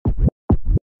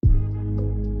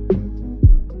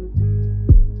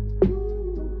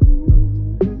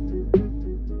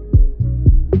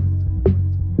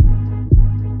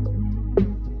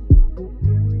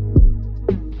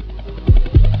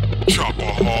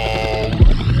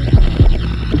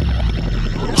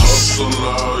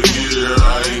hustler,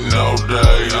 yeah, ain't no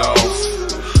day off.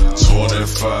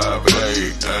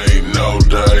 25/8, ain't no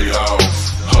day off.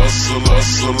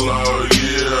 Hustler,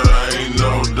 yeah, ain't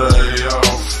no day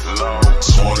off.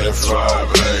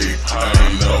 25/8,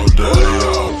 ain't no day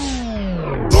off.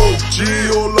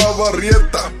 Gio la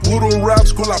barrieta, puro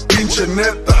raps con la pinche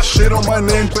neta. Shit on my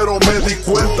name pero me di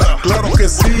cuenta, claro que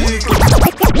sí.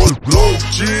 Low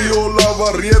Gio la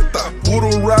barrieta, puro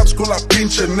raps con la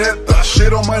pinche neta.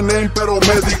 Shit on my name pero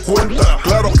me di cuenta,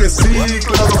 claro que sí,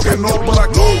 claro que no para.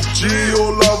 Low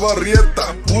Gio la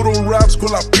barrieta, puro raps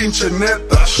con la pinche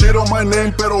neta. Shit on my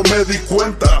name pero me di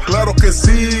cuenta, claro que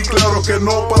sí, claro que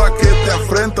no para que te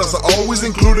afrentas. I always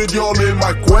included y'all in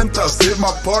my cuentas, did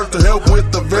my part to help with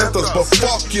the ventas, but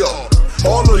fuck y'all,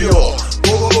 all of y'all.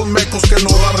 Todos los mecos que no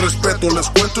dan respeto, les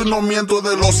cuento y no miento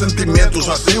de los sentimientos.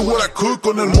 I did what I could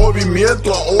con el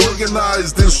movimiento, I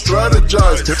organized and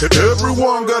strategized.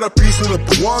 Everyone got a piece of the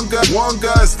one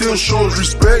guy still shows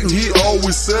respect, and he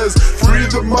always says, free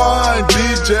the mind.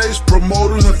 DJs,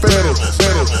 promoters and feros,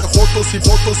 fotos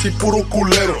y puro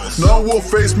culero. No will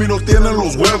face me, no tienen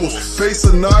los huevos. Face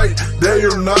the night, day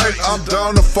or night, I'm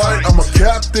down to fight. I'm a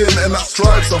captain and I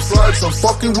stripes, I'm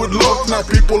fucking with luck, now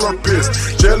people are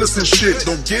pissed, jealous and shit.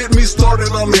 Don't get me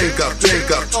started on nigga.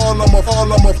 All I'm a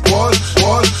punch.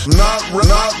 Not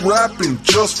rapping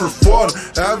just for fun.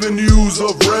 Avenues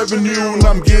of revenue and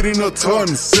I'm getting a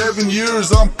ton. 7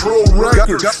 years I'm pro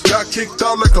record. Got kicked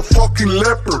out like a fucking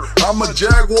leper. I'm a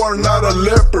jaguar, not a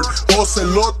leopard.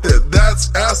 Ocelote, that's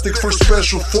Aztec for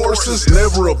special forces.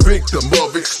 Never a victim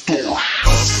of extortion.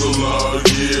 Hustler,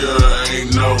 yeah,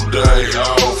 ain't no day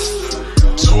off.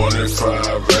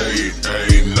 25/8,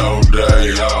 ain't no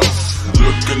day off.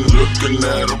 Looking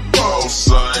at a boss,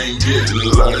 I ain't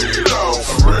getting laid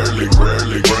off. I rarely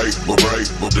break,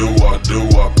 but do I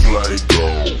play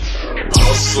gold?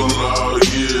 Hustler,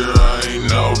 yeah,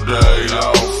 ain't no day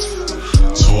off.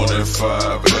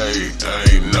 25/8,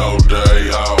 ain't no day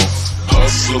off.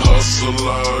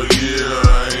 Hustler,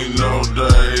 yeah, ain't no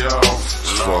day off.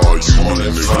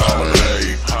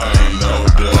 25/8, ain't no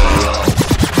day off.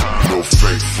 No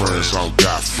fake friends, I don't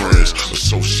got friends.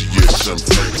 Associates and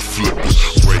fake flippers.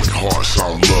 Break hearts, I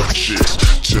don't love chicks.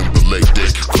 Timberlake, they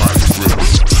can cry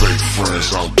rippers. Fake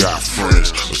friends, I don't got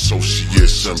friends.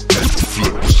 Associates and fake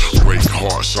flippers. Break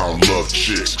hearts, I don't love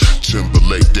chicks.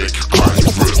 Timberlake, they can cry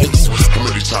rippers. How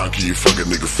many times can you fuck a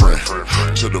nigga friend?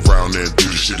 Turn around and do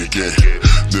the shit again.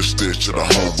 This to the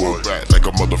homeboy back like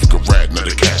a motherfucking rat. Now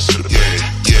they can't sit up. Yeah.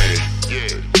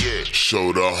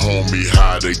 Show the homie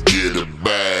how to get a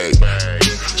bag.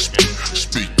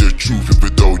 Speak the truth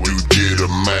even though you get a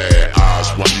mad.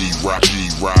 Eyes while she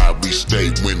ride, we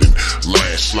stay winning.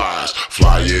 Landslides,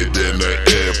 flyer than the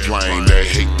airplane. They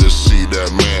hate to see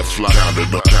that man fly. Count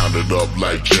it up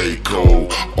like J. Cole.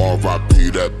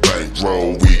 R.I.P. that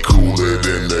bankroll. We cooler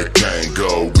than the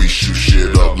Kango. We shoot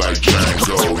shit up like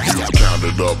Django. You count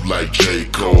it up like J.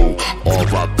 Cole.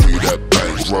 R.I.P. that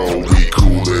bankroll. We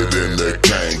cooler than the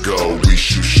Kango. We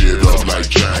shoot shit up like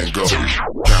Django.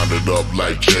 Count it up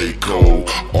like J. Cole.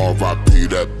 R.I.P.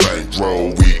 that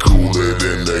bankroll. We cooler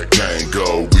than the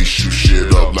Kango. We shoot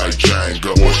shit up like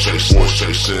Django. Horse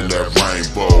chasing that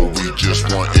rainbow. We just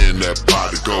want in that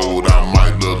pot of gold. I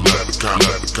might look leprechaun.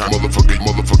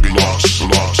 Motherfucking lost.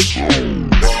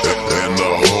 And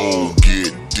the hole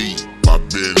get deep. I've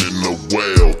been in the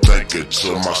well thinking to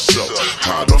myself,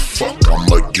 how the fuck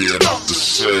I'ma get out the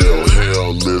cell?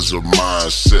 Hell is a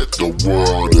mindset, the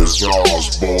world is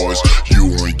ours, boys.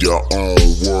 You in your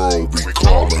own world, we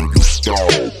calling you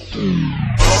stalled.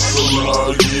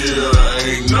 Hustler, yeah,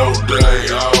 ain't no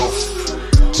day off.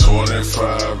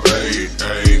 25/8,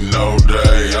 ain't no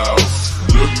day off.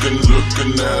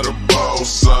 Looking at a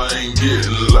boss, I ain't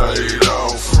getting laid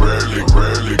off. Rarely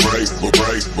break,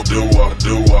 but do I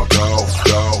golf?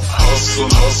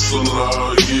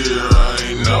 Hustler, yeah,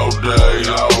 ain't no day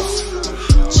off.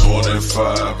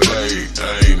 25/8,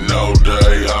 ain't no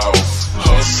day off.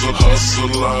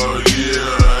 Hustler,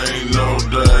 yeah, ain't no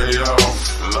day off.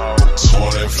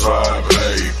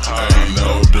 25/8, ain't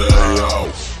no day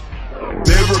off.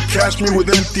 Never catch me with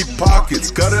empty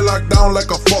pockets. Got it locked down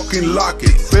like a fucking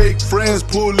locket. Fake friends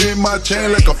pulling my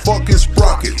chain like a fucking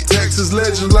sprocket. Texas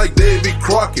legends like Davy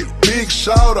Crockett. Big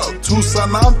shout out to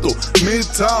San Anto,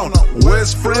 Midtown,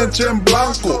 West French and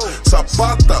Blanco,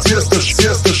 Zapata, Siesta,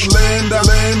 laying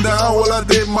down while I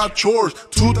did my chores.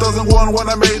 2001 when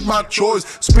I made my choice.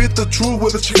 Spit the truth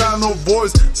with a Chicano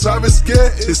voice. ¿Sabes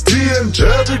qué? It's TMJ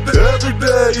every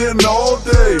day and all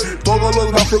day. Todos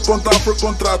los dan for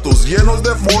contratos llenos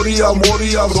de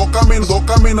moría, ando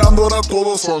caminando ahora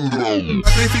todo sangrado.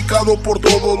 Sacrificado por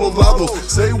todos los lados.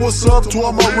 Say what's up to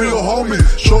all my real homies.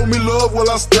 Show me love while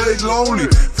I stay lonely.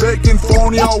 Faking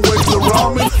phony always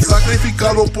around me.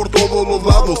 Sacrificado por todos los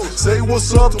lados. Say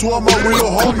what's up to all my real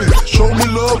homies. Show me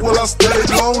love while I stay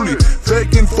lonely.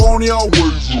 Faking phony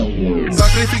always.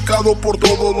 Sacrificado por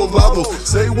todos los lados.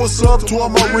 Say what's up to all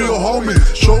my real homies.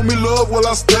 Show me love while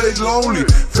I stay lonely.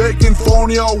 Faking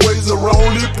phony always around.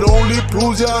 Only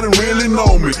proves y'all didn't really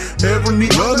know me. Ever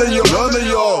need none of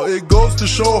y'all. It goes to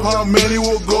show how many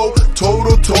will go.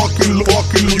 Total talking,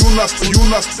 y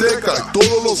una azteca.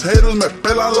 Todos los haters me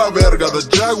pelan la verga. The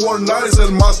Jaguar Knight es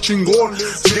el más chingón.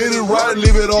 Get it right,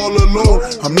 leave it all alone.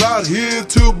 I'm not here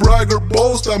to brag or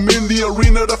boast. I'm in the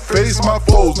arena to face my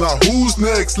foes. Now who's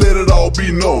next? Let it all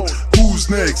be known. Who's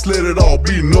next? Let it all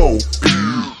be known.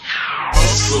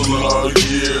 Hustle all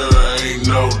year, ain't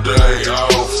no day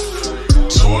off.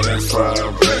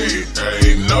 25-8,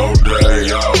 ain't no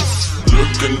day off.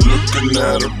 Looking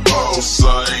at a boss, I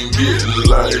ain't getting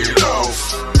laid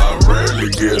off. I rarely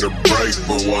get a break,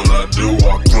 but when I do,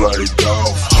 I play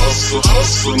golf.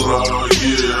 Hustle all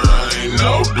year, ain't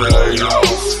no day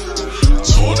off.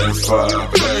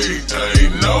 25-8,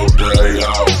 ain't no day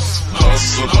off.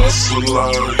 Hustle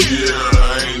all year,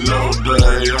 ain't no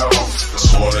day off.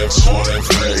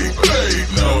 20-8,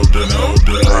 no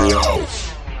day off.